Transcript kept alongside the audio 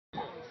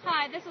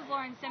Hi, this is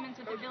Lauren Simmons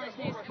with the Village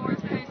News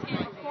Sports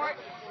Postgame Report.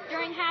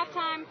 During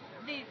halftime,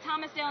 the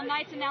Thomasdale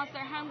Knights announced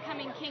their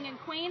homecoming king and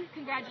queen.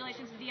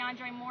 Congratulations to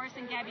DeAndre Morris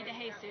and Gabby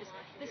DeJesus.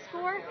 The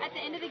score at the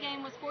end of the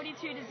game was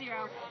 42-0.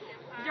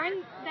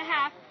 During the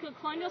half,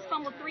 Colonial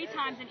fumbled 3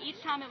 times, and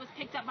each time it was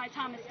picked up by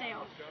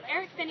Thomasdale.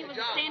 Eric Finney was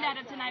the standout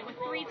of tonight with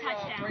 3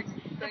 touchdowns.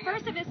 The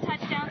first of his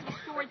touchdowns was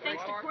scored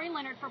thanks to Corey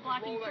Leonard for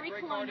blocking 3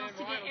 Colonials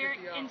to get Eric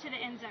into the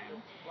end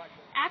zone.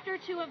 After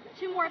two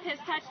more of his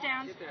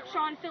touchdowns,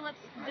 Sean Phillips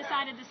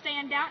decided to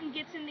stand out and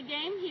gets in the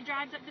game. He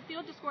drives up the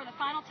field to score the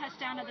final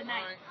touchdown of the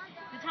night.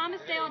 The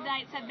Thomasdale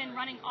Knights have been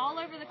running all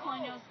over the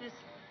Colonials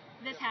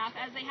this half,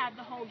 as they have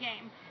the whole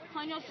game.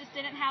 Colonials just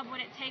didn't have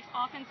what it takes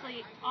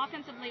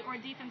offensively or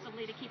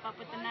defensively to keep up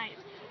with the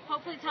Knights.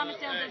 Hopefully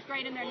Thomasdale does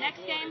great in their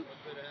next game.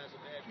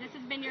 This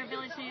has been your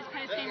Village News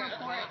Post Game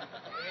Report.